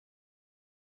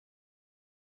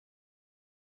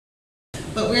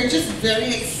but we're just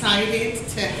very excited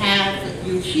to have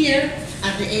you here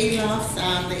at the A-Loft.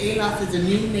 The A-Loft is a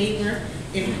new neighbor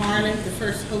in Harlem, the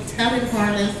first hotel in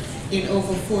Harlem in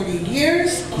over 40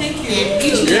 years. Thank you,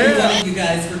 each and every one of you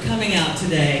guys, for coming out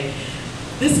today.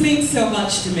 This means so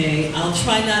much to me. I'll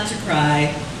try not to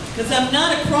cry, because I'm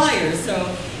not a crier, so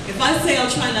if I say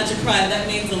I'll try not to cry, that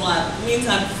means a lot. It means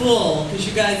I'm full, because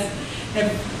you guys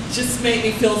have just made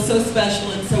me feel so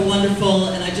special and so wonderful,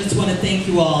 and I just want to thank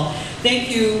you all. Thank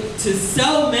you to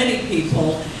so many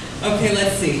people. Okay,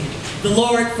 let's see. The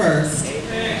Lord first.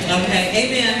 Amen. Okay,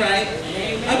 amen, right?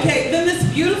 Amen. Okay, then this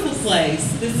beautiful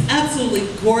place, this absolutely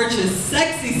gorgeous,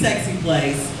 sexy, sexy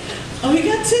place. Oh, you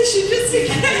got tissue just in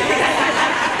case.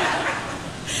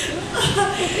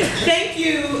 Thank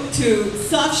you to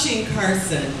Soft Sheen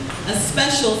Carson. A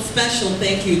special, special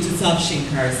thank you to Soft Sheen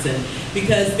Carson,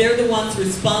 because they're the ones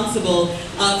responsible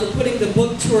for putting the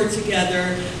book tour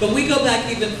together. But we go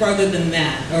back even further than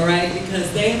that, all right?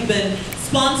 Because they have been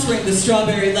sponsoring the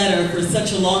Strawberry Letter for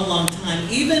such a long, long time.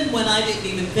 Even when I didn't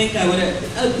even think I would,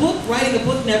 writing a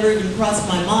book never even crossed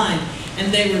my mind,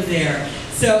 and they were there.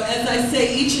 So as I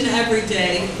say each and every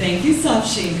day, thank you, Soft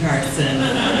Sheen Carson.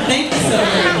 Thank you so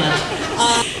very much.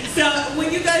 So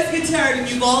when you guys get tired and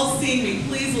you've all seen me,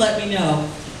 please let me know.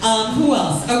 Who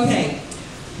else? Okay.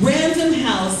 Random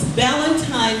House,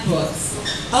 Valentine Books,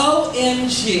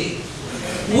 OMG.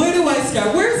 Where do I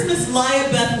start? Where's Miss Laya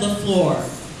Beth LaFleur?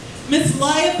 Miss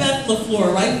Laya Beth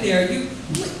LaFleur, right there.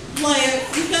 Laya,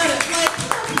 you got it. Laya,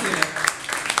 come over here.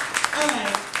 All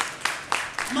right.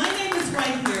 My name is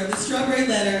right here, the Strawberry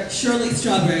Letter, Shirley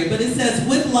Stawberry, but it says,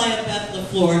 with Laya Beth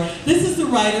LaFleur. This is the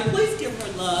writer. Please give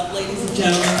her love, ladies and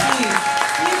gentlemen. Please.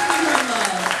 Please give her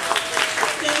love.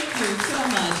 Thank you so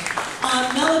much.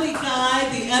 Melody Guy,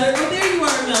 the editor. Oh, there you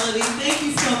are, Melody. Thank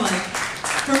you so much.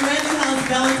 From Random House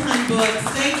Valentine Books,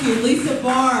 thank you. Lisa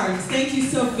Barnes, thank you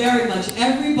so very much.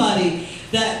 Everybody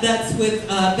that's with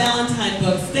Valentine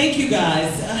Books, thank you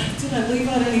guys. Did I leave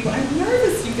out anybody? I'm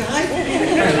nervous, you guys.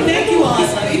 Thank you all.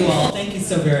 I love you all. Thank you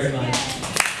so very much.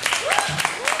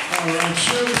 All right,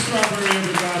 Shirley Stawberry,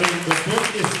 everybody. The book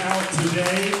is out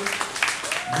today.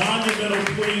 Monumental,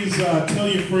 please tell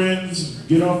your friends,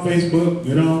 get on Facebook,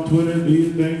 get on Twitter, do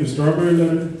your thing. The Strawberry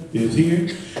Letter is here.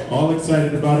 All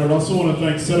excited about it. Also want to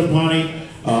thank Setapani,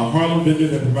 Harlem vendor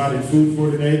that provided food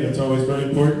for today. That's always very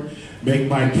important. Make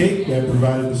My Cake that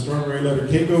provided the Strawberry Letter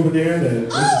cake over there.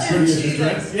 That's as pretty as your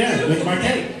dress. Yeah, Make My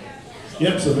Cake.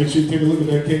 Yep, so make sure you take a look at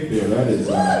that cake there. That is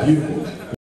beautiful.